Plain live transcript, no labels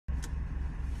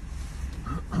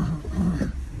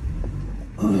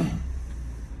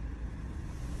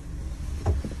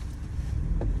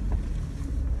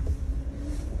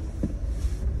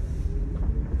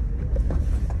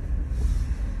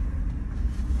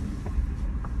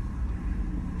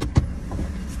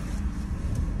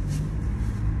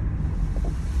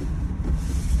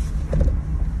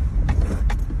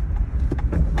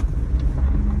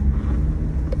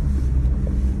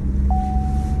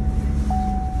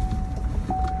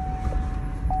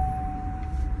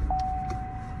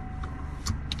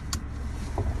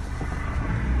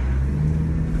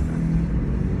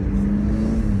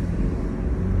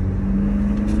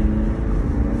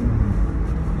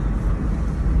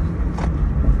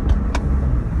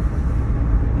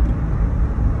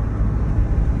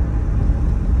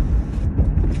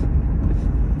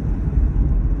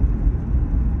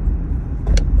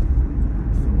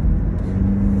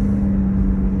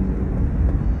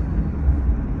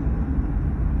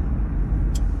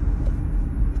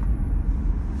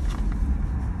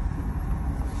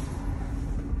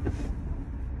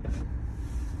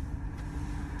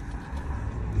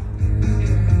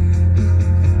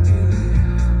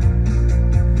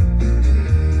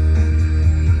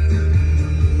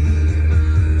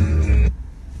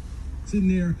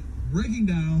breaking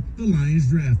down the Lions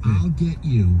draft pick. I'll get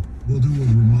you. We'll do a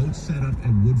remote setup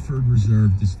at Woodford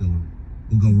Reserve Distillery.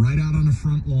 We'll go right out on the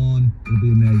front lawn. It'll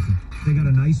be amazing. They got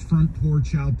a nice front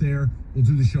porch out there. We'll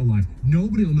do the show live.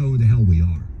 Nobody will know who the hell we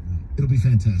are. It'll be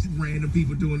fantastic. Random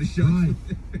people doing the show. Right.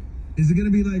 Is it going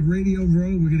to be like Radio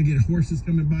Row? We're going to get horses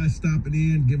coming by, stopping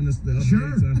in, giving us the updates. Sure.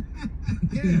 On...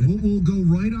 Yeah, we'll go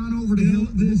right on over to Hill.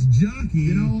 This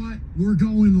jockey. You know what? We're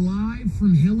going live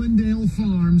from Hillendale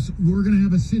Farms. We're going to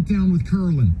have a sit down with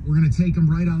Curlin. We're going to take him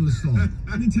right out of the stall.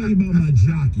 Let me tell you about my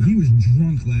jockey. He was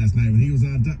drunk last night when he was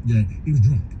on top. Yeah, he was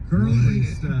drunk.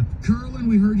 Curlin,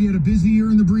 we heard you had a busy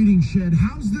year in the breeding shed.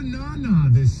 How's the Nana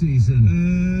this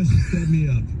season? She set me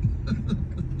up.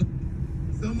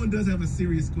 Someone does have a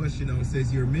serious question, though. It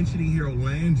says, you're mentioning Harold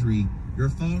Landry. Your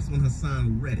thoughts on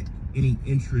Hassan Reddick? Any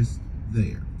interest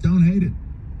there? Don't hate it.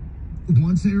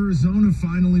 Once Arizona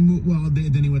finally moved, well,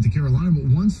 then he went to Carolina, but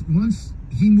once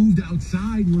he moved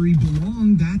outside where he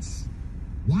belonged, that's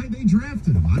why they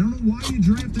drafted him. I don't know why you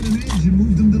drafted an edge and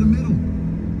moved him to the middle.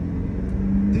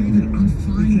 David, I'm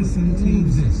fine with some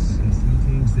teams. Some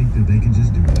teams think that they can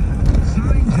just do that.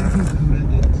 Sign Jeff Okuda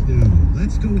at 2.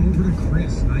 Let's go over to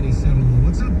Chris, 97.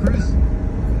 What's up, Chris?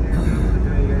 Yeah,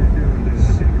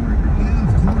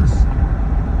 of course.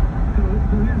 So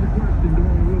here's the question.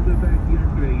 Going a little bit back to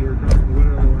yesterday, you were talking what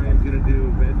are the Lions going to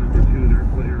do if at number 2 their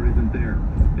player isn't there?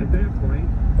 At that point,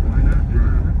 why not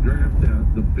draft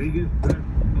the biggest, best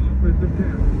offensive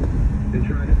tackle and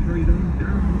try to trade them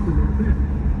down for their pick?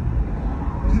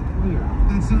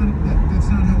 That's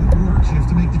not how it works. You have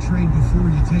to make the trade before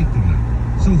you take the guy.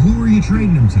 So who are you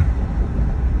trading him to?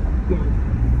 Well,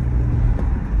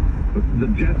 the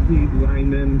Jets need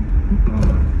linemen.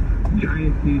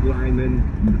 Giants need linemen.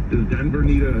 Does Denver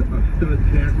need a stud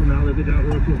tackle now that they got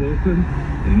Russell Wilson?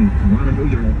 And want to,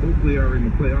 hopefully are in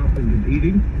the playoffs and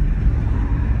competing.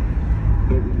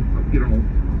 But,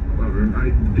 I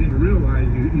didn't realize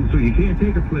so you can't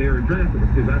take a player and draft him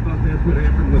because I thought that's what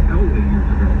happened with Elway years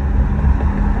ago.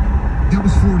 That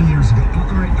was 40 years ago.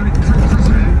 All right, Chris, I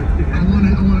want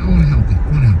to help you.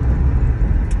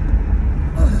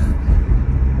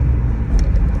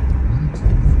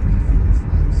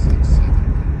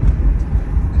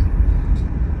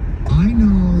 I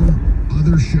know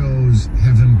other shows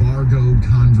have embargoed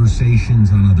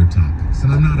conversations on other topics,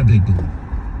 and I'm not a big believer.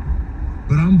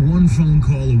 But I'm one phone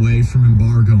call away from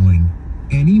embargoing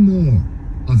any more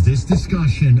of this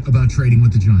discussion about trading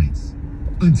with the Giants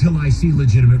until I see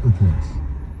legitimate reports.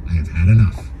 I have had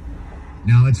enough.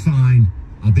 Now it's fine.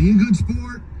 I'll be a good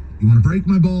sport. You want to break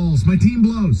my balls? My team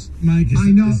blows. Mike, it's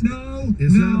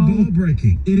not ball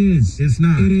breaking. It is. It's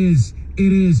not. It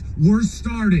is. We're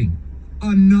starting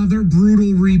another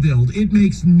brutal rebuild. It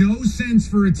makes no sense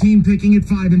for a team picking at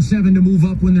 5 and 7 to move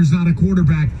up when there's not a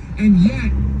quarterback. And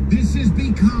yet, this has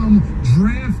become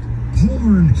draft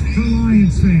porn for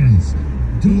Lions fans.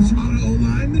 Don't you want an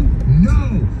O-lineman?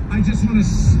 No. I just want to...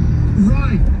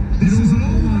 Right. This is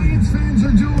all Lions fans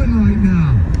are doing right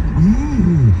now.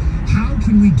 Ooh. How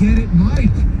can we get at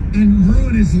Mike and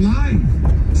ruin his life?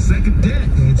 Second dick.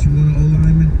 Don't you want an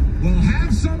O-lineman? Well,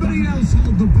 have somebody else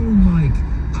hold the boom, Mike.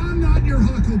 I'm not your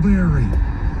Huckleberry.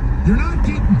 You're not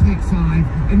getting pick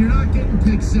 5, and you're not getting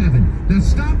pick 7. Now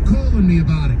stop calling me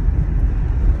about it.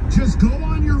 Just go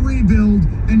on your rebuild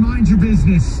and mind your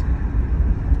business.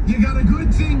 You got a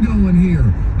good thing going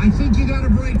here. I think you got a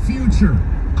bright future.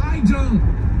 I don't.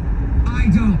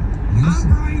 I'm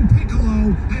Brian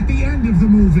Piccolo at the end of the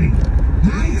movie.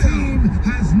 My team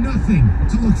has nothing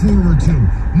to look forward to.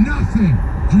 Nothing.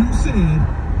 You said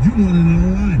you wanted an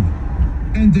O-lineman.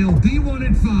 And there'll be one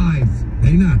at 5.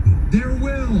 May not be. There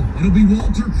will. It'll be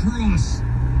Walter Cross.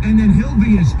 And then he'll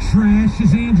be as trash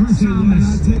as Andrew So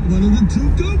Thomas. why not take one of the 2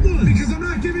 good ones? Because I'm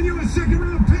not giving you a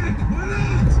second-round pick. Why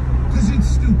not? Because it's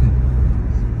stupid.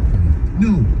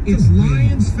 No, it's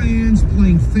Lions fans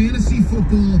playing fantasy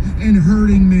football and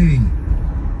hurting me.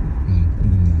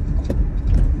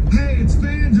 Hey, it's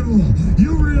FanDuel.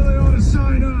 You really ought to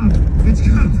sign up. It's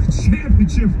conference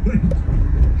championship week.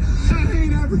 That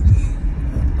ain't everything.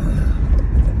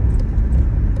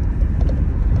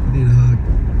 I need a hug.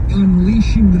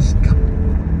 Unleashing the sky.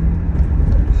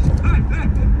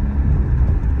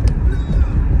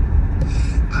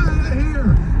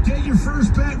 Here, get your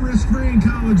first bet risk-free in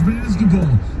college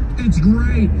basketball. It's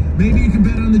great. Maybe you can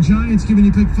bet on the Giants giving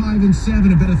you pick 5 and 7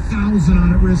 and bet 1,000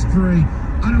 on it risk-free.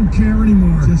 I don't care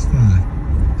anymore. Just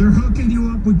 5. They're hooking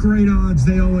you up with great odds.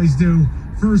 They always do.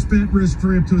 First bet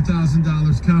risk-free up to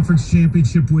 $1,000. Conference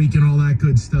championship week and all that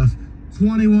good stuff.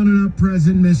 21 and up,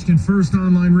 present, Michigan. First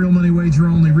online real money wager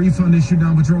only. Refund issued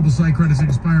non-withdrawable site credits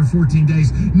expire in 14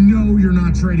 days. No, you're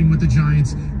not trading with the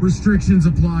Giants. Restrictions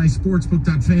apply.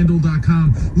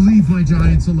 Sportsbook.fanduel.com. Leave my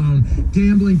Giants alone.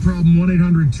 Gambling problem,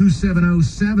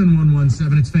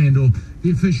 1-800-270-7117. It's FanDuel,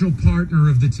 the official partner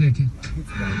of the ticket.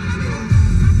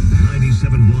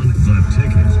 97.1 The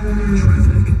Ticket.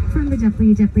 Traffic. From the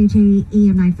WWJ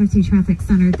AM 950 Traffic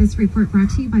Center, this report brought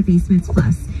to you by Basements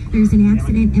Plus. There's an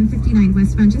accident M59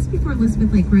 westbound just before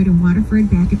Elizabeth Lake Road in Waterford.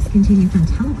 Backups continue from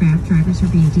Telegraph. Drivers are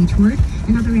being detoured.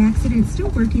 Another accident still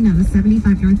working on the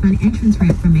 75 northbound entrance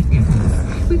ramp from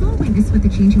McNichols. We've all witnessed what the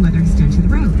changing weather has done to the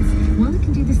roads. Well, it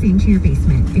can do the same to your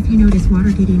basement. If you notice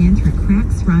water getting in through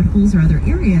cracks, rod holes, or other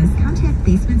areas, contact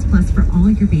Basements Plus for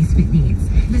all your basement needs.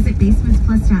 Visit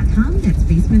basementsplus.com. That's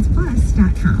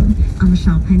basementsplus.com. I'm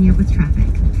Michelle Pena with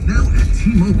traffic. Now at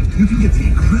T-Mobile, you can get the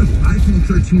incredible iPhone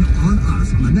 13 on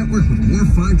us on the network with more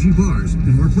 5G bars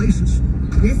in more places.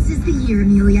 This is the year,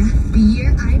 Amelia. The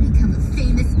year I become a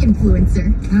famous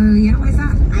influencer. Oh, yeah? Why's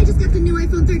that? I just got the new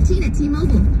iPhone 13 at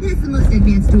T-Mobile. That's the most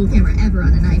advanced dual camera ever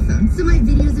on an iPhone. So my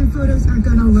videos and photos are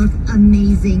gonna look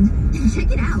amazing. And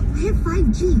check it out. I have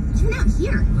 5G, even out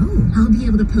here. Oh. I'll be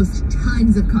able to post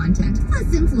tons of content. Plus,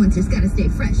 influencers gotta stay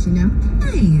fresh, you know?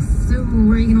 Nice. So,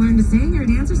 where are you gonna learn to sing or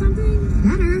dance or something?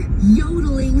 Better.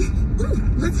 Yodeling. Ooh,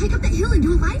 let's hike up that hill and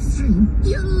do a live stream.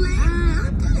 Yodeling.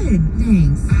 I'm good.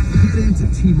 Thanks. Get into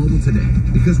T-Mobile today,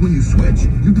 because when you switch,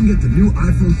 you can get the new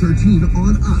iPhone 13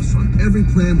 on us on every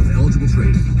plan with eligible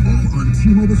trade. All on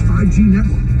T-Mobile's 5G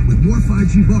network, with more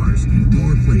 5G bars in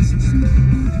more places.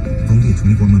 Only at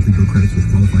 24 monthly bill credits with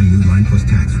qualifying new line plus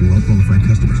tax for well-qualified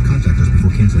customers. Contact us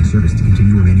before canceling service to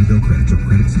continue remaining bill credits or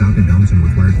credit stop and balance and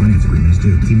required finance agreement is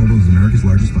due. T-Mobile is America's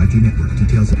largest 5G network.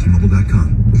 Details at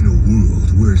T-Mobile.com. In a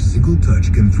world where a single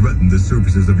touch can threaten the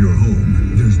surfaces of your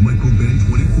home, there's Microban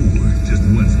 24. Just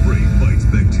one spray fights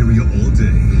bacteria all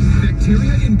day.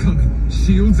 Bacteria incoming.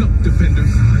 Shields up,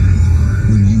 defenders.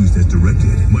 When used as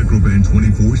directed, Microban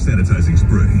 24 sanitizing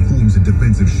spray forms a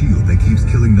defensive shield that keeps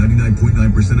killing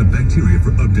 99.9% of bacteria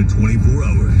for up to 24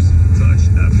 hours. Touch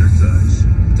after touch.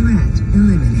 Threat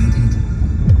eliminated.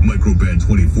 Microban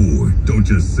 24. Don't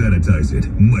just sanitize it,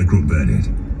 microban it.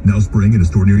 Now spraying in a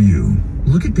store near you.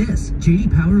 Look at this. J.D.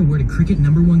 Power awarded Cricket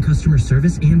 #1 customer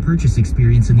service and purchase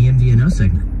experience in the MVNO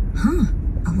segment. Huh.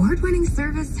 Award-winning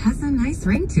service has a nice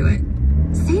ring to it.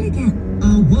 Say it again.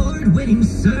 Award-winning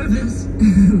service.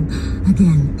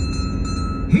 Again.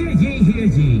 Hear ye, hear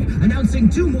ye. Announcing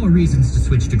 2 more reasons to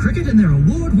switch to Cricket and their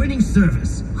award-winning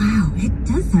service. Wow, it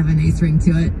does have a nice ring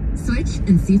to it. Switch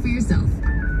and see for yourself.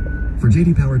 For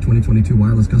J.D. Power 2022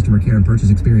 wireless customer care and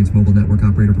purchase experience mobile network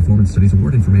operator performance studies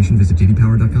award information, visit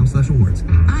jdpower.com/awards.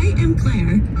 I am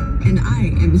Claire, and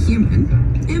I am human,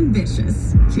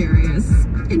 ambitious, curious,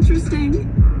 interesting.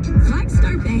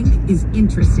 Flagstar Bank is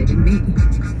interested in me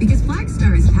because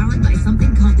Flagstar is powered by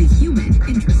something called the human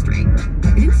interest rate.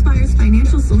 It inspires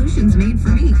financial solutions made for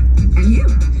me and you.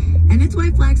 And it's why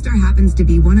Flagstar happens to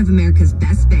be one of America's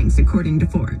best banks according to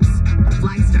Forbes.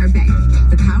 Flagstar Bank,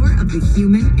 the power of the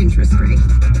human interest rate.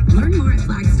 Learn more at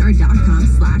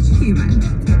flagstar.com/human.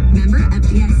 Member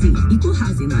FDIC, equal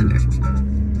housing lender.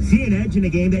 See an edge in a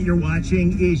game that you're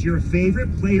watching? Is your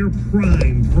favorite player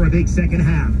primed for a big second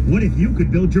half? What if you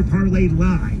could build your parlay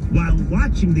live while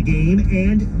watching the game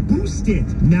and boost it?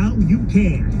 Now you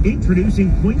can.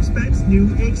 Introducing PointsBet's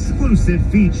new exclusive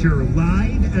feature,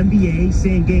 Live NBA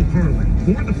Same Game Parlay.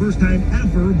 For the first time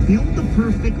ever, build the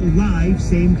perfect live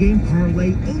same game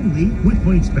parlay only with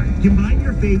PointsBet. Combine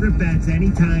your favorite bets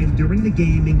anytime during the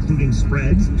game, including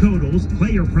spreads, totals,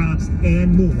 player props,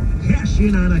 and more. Cash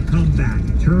in on a comeback.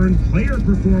 Turn player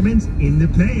performance into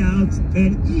payouts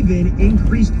and even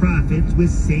increased profits with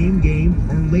same game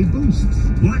parlay boosts.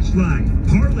 Watch live,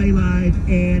 parlay live,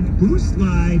 and boost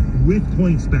live with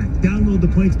PointsBet. Download the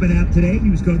PointsBet app today.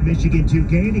 Use code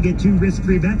Michigan2K to get 2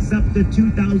 risk-free bets up to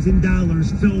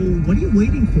 $2,000. So what are you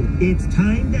waiting for? It's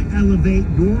time to elevate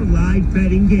your live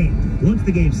betting game. Once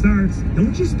the game starts,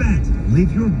 don't just bet.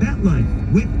 Live your bet life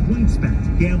with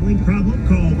PointsBet. Gambling problem?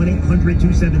 Call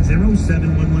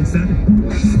 1-800-270-7117.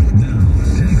 Now,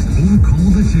 text or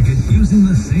call the ticket using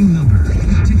the same number.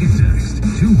 Ticket text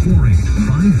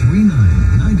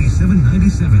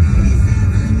 248-539-9797.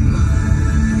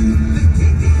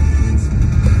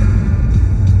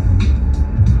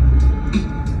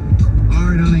 All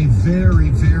right, on a very,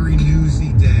 very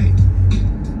newsy day,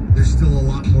 there's still a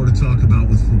lot more to talk about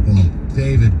with football.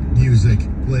 David, music,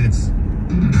 Blitz.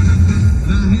 And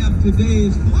I have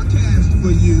today's forecast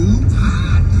for you.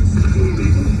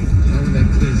 That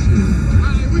kiss you. All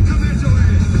right, we come at your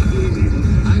ass.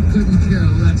 I couldn't care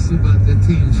less about the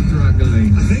team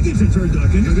struggling. I think it's a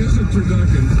turducken. It is a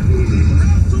turducken.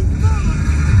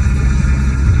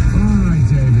 All right,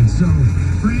 David. So,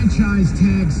 franchise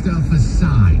tag stuff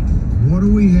aside, what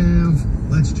do we have?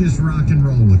 Let's just rock and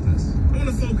roll with this. I want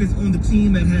to focus on the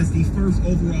team that has the first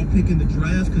overall pick in the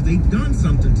draft because they've done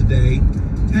something today,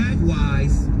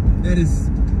 tag-wise, that is,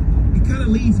 it kind of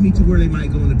leads me to where they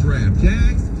might go in the draft.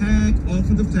 Jags tag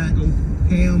offensive tackle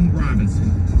Cam Robinson.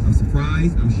 I'm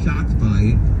surprised, I'm shocked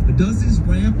by it, but does this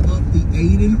ramp up the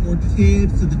Aiden or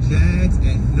Tibbs to the Jags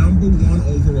at #1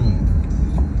 overall?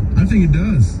 I think it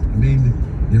does. I mean,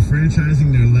 they're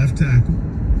franchising their left tackle.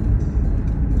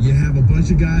 You have a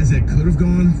bunch of guys that could have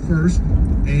gone first,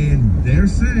 and they're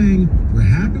saying, we're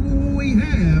happy with what we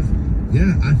have.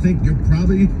 Yeah, I think you're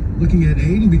probably looking at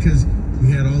Aiden because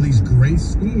he had all these great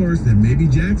scores that maybe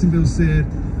Jacksonville said,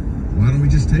 why don't we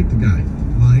just take the guy?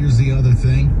 Well, here's the other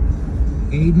thing.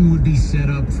 Aiden would be set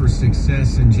up for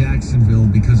success in Jacksonville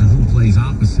because of who plays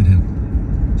opposite him,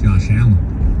 Josh Allen.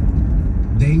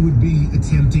 They would be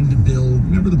attempting to build,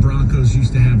 remember the Broncos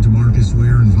used to have DeMarcus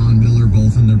Ware and Von Miller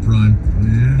both in their prime?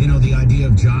 Yeah. You know, the idea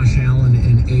of Josh Allen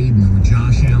and Aiden, or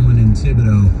Josh Allen and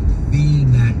Thibodeau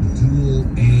being that dual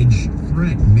edge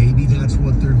threat. Maybe that's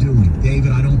what they're doing.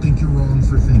 David, I don't think you're wrong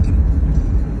for thinking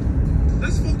it.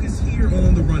 Let's focus here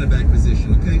on the running back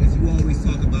position, okay? Because you always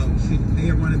talk about you shouldn't pay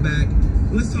a running back.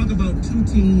 Let's talk about two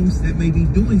teams that may be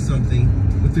doing something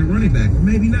with their running back, or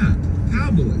maybe not.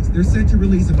 Cowboys, they're set to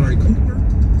release Amari Cooper,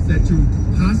 set to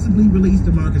possibly release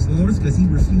DeMarcus Lawrence because he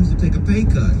refused to take a pay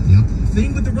cut. Yep. The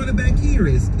thing with the running back here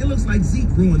is it looks like Zeke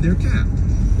ruined their cap.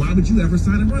 Why would you ever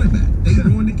sign a running back? They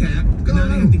ruined the cap, now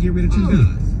they have to get rid of two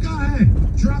guys. Go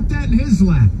ahead. Drop that in his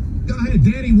lap. Go ahead.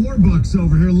 Danny Warbucks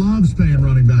over here loves paying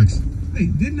running backs. Hey,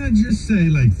 didn't I just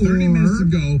say like 30 minutes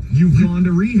ago, you've gone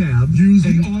to rehab, use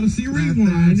the Odyssey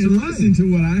Rewind and right. listen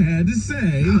to what I had to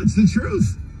say? No, it's the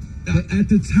truth. At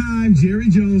the time, Jerry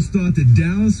Jones thought that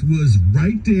Dallas was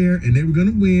right there and they were going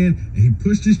to win, and he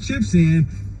pushed his chips in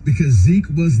because Zeke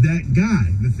was that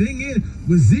guy. The thing is,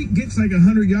 when Zeke gets like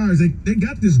 100 yards, they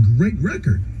got this great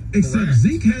record. Except Correct.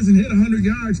 Zeke hasn't hit 100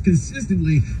 yards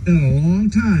consistently in a long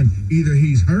time. Either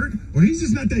he's hurt or he's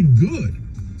just not that good.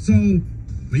 So,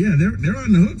 but yeah, they're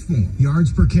on the hook for him.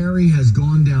 Yards per carry has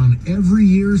gone down every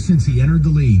year since he entered the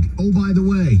league. Oh, by the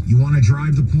way, you want to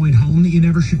drive the point home that you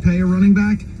never should pay a running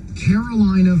back?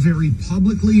 Carolina very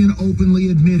publicly and openly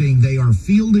admitting they are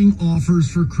fielding offers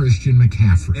for Christian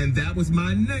McCaffrey. And that was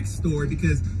my next story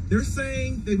because they're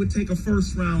saying they would take a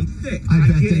first-round pick. I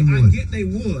bet they would. I get they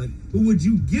would, but would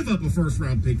you give up a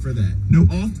first-round pick for that? Nope.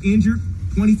 Oft-injured,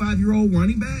 25-year-old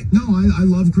running back? No, I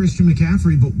love Christian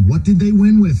McCaffrey, but what did they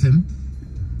win with him?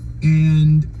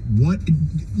 And what,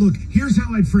 look, here's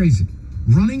how I'd phrase it.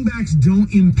 Running backs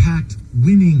don't impact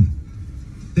winning.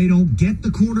 They don't get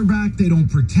the quarterback. They don't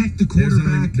protect the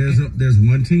quarterback. There's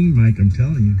one team, Mike, I'm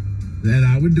telling you, that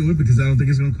I would do it because I don't think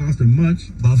it's going to cost them much.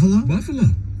 Buffalo? Buffalo.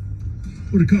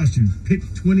 What would it cost you? Pick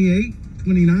 28,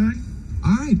 29?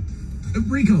 All right.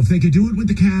 Rico, if they could do it with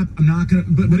the cap, I'm not going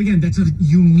to, but again, that's a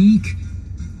unique,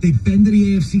 they've been to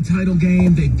the AFC title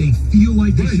game. They feel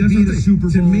like they should be in the Super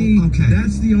Bowl. To me, okay.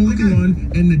 That's the only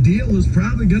one, and the deal is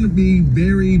probably going to be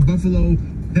very Buffalo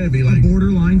heavy. Like a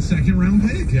borderline second-round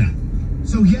pick? Yeah.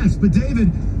 So yes, but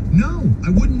David, no, I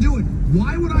wouldn't do it.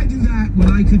 Why would I do that when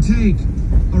I could take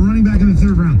a running back in the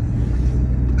third round?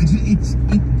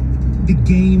 The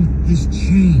game has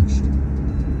changed.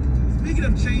 Speaking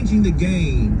of changing the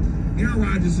game, Aaron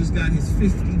Rodgers just got his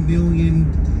 $50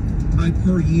 million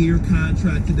per year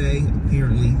contract today.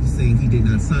 Apparently, he's saying he did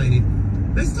not sign it.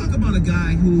 Let's talk about a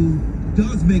guy who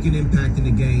does make an impact in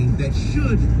the game that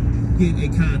should get a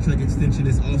contract extension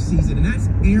this offseason, and that's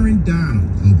Aaron Donald.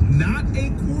 Not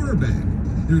a quarterback.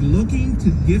 They're looking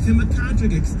to give him a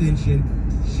contract extension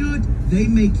should they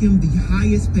make him the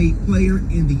highest paid player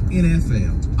in the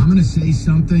NFL. I'm going to say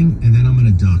something, and then I'm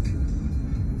going to duck.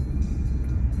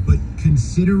 But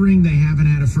considering they haven't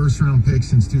had a first-round pick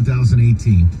since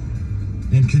 2018,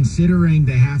 and considering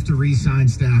they have to re-sign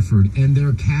Stafford, and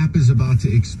their cap is about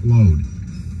to explode,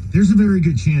 there's a very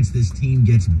good chance this team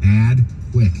gets bad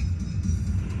quick.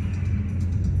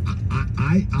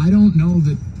 I don't know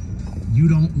that you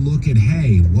don't look at,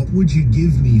 hey, what would you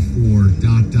give me for ...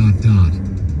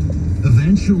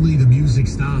 Eventually, the music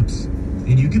stops,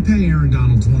 and you could pay Aaron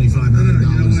Donald $25 million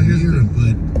a year,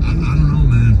 but I don't know,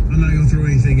 man. I'm not going to throw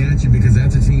anything at you because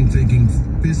that's a team thinking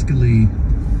fiscally,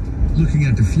 looking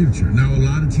at the future. Now, a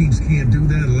lot of teams can't do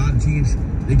that. A lot of teams,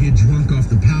 they get drunk off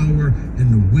the power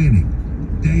and the winning.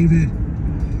 David,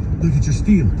 look at your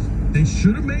Steelers. They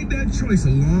should have made that choice a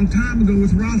long time ago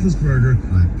with Roethlisberger,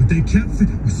 but they kept.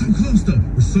 We're so close, though.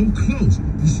 We're so close.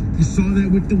 You saw that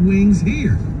with the Wings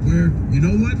here, where you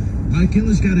know what? Mike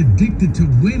Ilitch got addicted to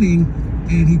winning,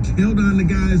 and he held on to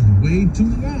guys way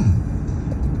too long.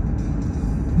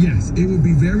 Yes, it would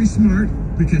be very smart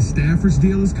because Stafford's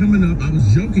deal is coming up. I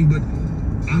was joking, but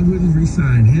I wouldn't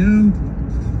re-sign him.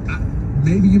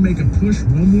 Maybe you make a push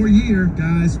one more year,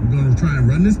 guys. We're going to try and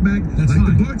run this back like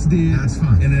the Bucs did. That's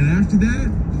fine. And then after that,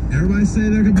 everybody say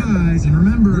their goodbyes. And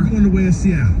remember, we're going the way of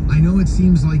Seattle. I know it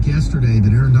seems like yesterday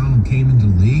that Aaron Donald came into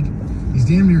the league. He's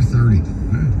damn near 30.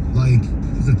 Like,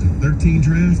 was it the 13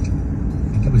 draft?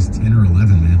 I think it was 10 or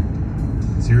 11, man.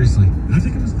 Seriously. I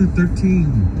think it was the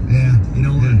 13. Yeah, you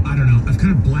know, I don't know. I've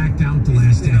kind of blacked out the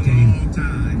last decade.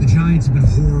 The Giants have been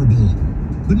horrible.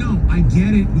 But no, I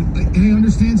get it. But hey,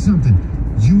 understand something.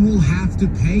 You will have to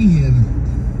pay him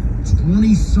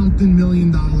 $20-something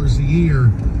million a year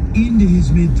into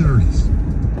his mid-30s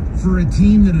for a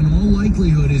team that in all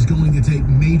likelihood is going to take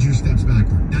major steps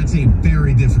backward. That's a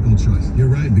very difficult choice. You're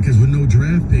right, because with no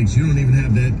draft picks, you don't even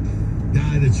have that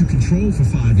guy that you control for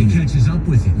 5 years. He catches up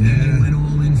with you. Yeah. And they went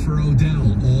all in for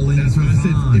Odell, all in That's for why I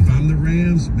Vaughn. said, if I'm the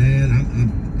Rams, man, I'm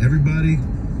everybody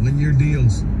 1-year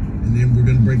deals. And then we're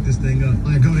going to break this thing up.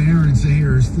 I go to Aaron and say,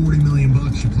 here's $40 million.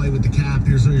 You play with the cap.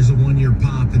 Here's a 1-year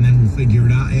pop, and then we'll figure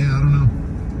it out. Yeah, I don't know.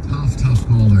 Tough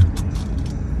call there.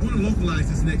 I want to localize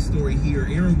this next story here.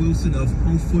 Aaron Wilson of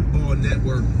Pro Football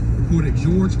Network reported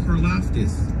George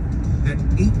Karlaftis had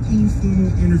 18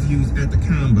 formal interviews at the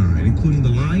Combine, including the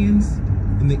Lions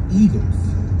and the Eagles.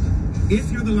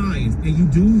 If you're the Lions and you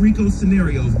do Rico's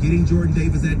scenario of getting Jordan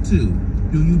Davis at 2,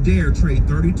 do you dare trade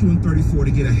 32 and 34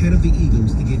 to get ahead of the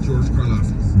Eagles to get George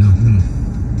Karlaftis? No.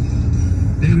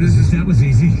 David, that was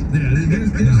easy. Yeah,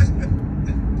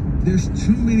 there's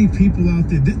too many people out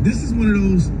there. This is one of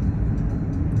those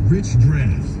rich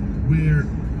drafts where,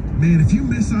 man, if you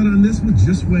miss out on this one,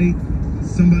 just wait.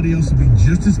 Somebody else will be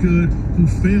just as good who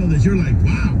failed as you're like,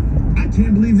 wow, I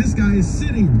can't believe this guy is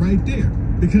sitting right there.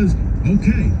 Because,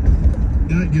 okay,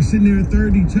 you're sitting there at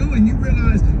 32 and you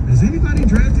realize, has anybody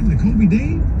drafted Nakobe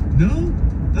Dean? No?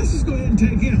 Let's just go ahead and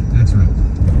take him. That's right.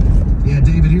 Yeah,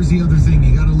 David, here's the other thing.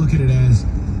 You got to look at it as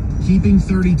keeping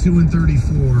 32 and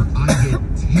 34, I get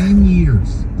 10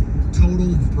 years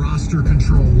total roster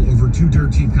control over 2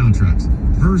 dirt cheap contracts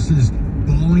versus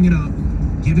balling it up,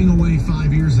 giving away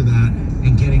 5 years of that,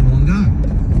 and getting one guy.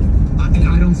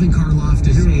 I don't think Karlaftis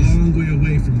is... You're a long way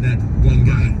away from that one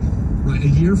guy. Right, a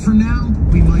year from now,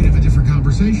 we might have a different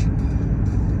conversation.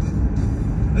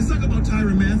 Let's talk about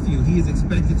Tyrann Mathieu. He is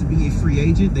expected to be a free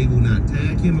agent. They will not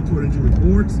tag him, according to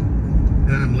reports.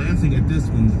 And I'm laughing at this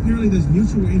one. Apparently, there's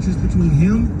mutual interest between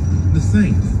him and the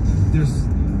Saints.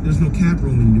 There's no cap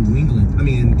room in New England. I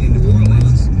mean, in New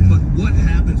Orleans. Yeah. But what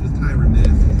happens with Tyrann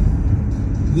Mathieu?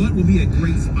 What will be a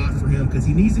great spot for him? Because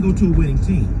he needs to go to a winning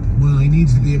team. Well, he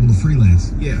needs to be able to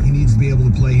freelance. Yeah. He needs to be able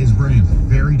to play his brand.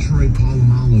 Very Troy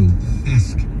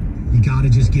Polamalu-esque. You got to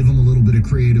just give him a little bit of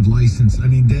creative license. I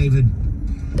mean, David,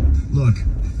 look,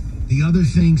 the other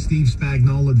thing Steve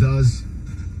Spagnuolo does,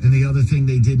 and the other thing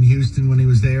they did in Houston when he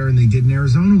was there, and they did in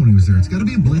Arizona when he was there, it's got to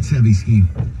be a blitz-heavy scheme.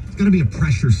 It's got to be a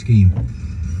pressure scheme.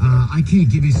 I can't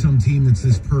give you some team that's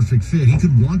this perfect fit. He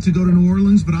could want to go to New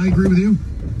Orleans, but I agree with you.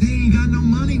 They ain't got no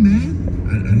money, man.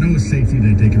 I know a safety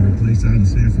that they can replace out in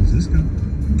San Francisco.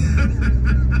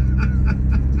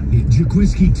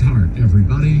 Jaquiski Tart,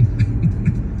 everybody.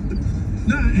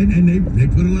 No, and they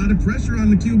put a lot of pressure on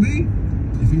the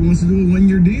QB. If he wants to do a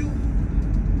 1-year deal,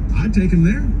 I'd take him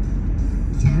there.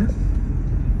 Tart.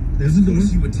 There's a door. Of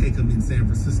course you would take him in San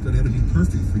Francisco. That would be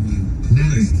perfect for you.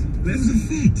 Next. Let's a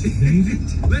fit,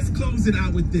 David. Let's close it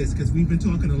out with this, because we've been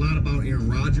talking a lot about Aaron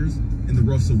Rodgers and the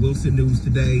Russell Wilson news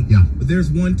today. Yeah. But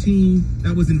there's one team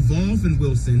that was involved in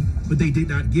Wilson, but they did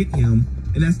not get him,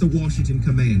 and that's the Washington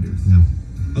Commanders. Yeah.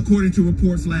 According to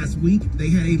reports last week, they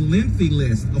had a lengthy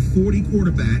list of 40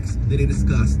 quarterbacks that they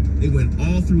discussed. They went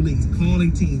all through leagues,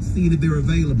 calling teams, seeing if they're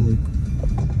available.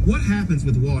 What happens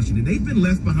with Washington? They've been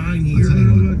left behind here.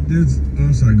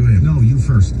 I'm sorry, go ahead. No, you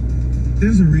first.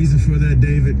 There's a reason for that,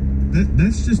 David.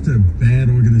 That's just a bad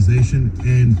organization,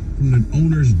 and from the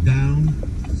owners down,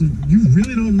 so you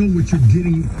really don't know what you're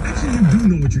getting. Actually, you do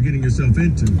know what you're getting yourself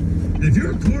into. And if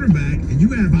you're a quarterback and you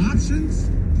have options,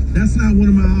 that's not one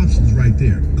of my options right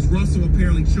there. Because Russell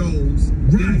apparently chose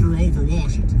Denver over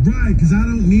Washington. Right, because I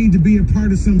don't need to be a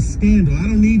part of some scandal. I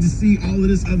don't need to see all of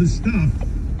this other stuff.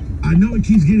 I know it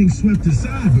keeps getting swept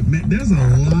aside, but man, there's a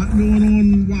lot going on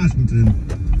in Washington,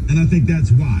 and I think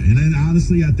that's why. And then,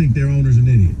 honestly, I think their owner's an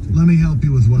idiot. Let me help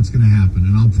you with what's going to happen,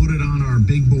 and I'll put it on our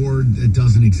big board that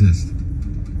doesn't exist.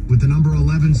 With the number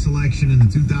 11 selection in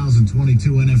the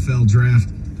 2022 NFL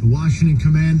Draft, the Washington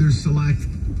Commanders select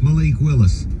Malik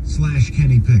Willis /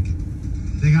 Kenny Pickett.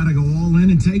 They got to go all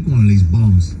in and take one of these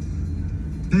bums.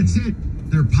 That's it.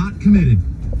 They're pot committed.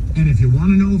 And if you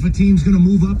want to know if a team's going to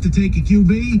move up to take a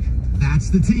QB, that's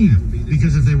the team.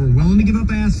 Because if they were willing to give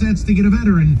up assets to get a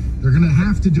veteran, they're going to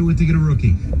have to do it to get a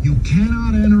rookie. You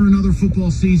cannot enter another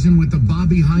football season with the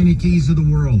Bobby Heineke's of the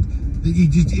world.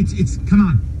 It's come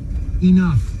on,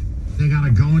 enough. They got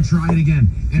to go and try it again.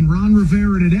 And Ron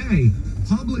Rivera today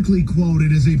publicly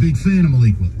quoted as a big fan of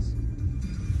Malik Willis.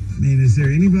 I mean, is there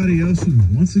anybody else who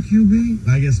wants a QB?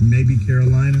 I guess maybe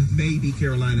Carolina. Maybe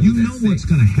Carolina. You know what's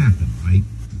going to happen, right?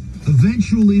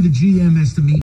 Eventually, the GM has to meet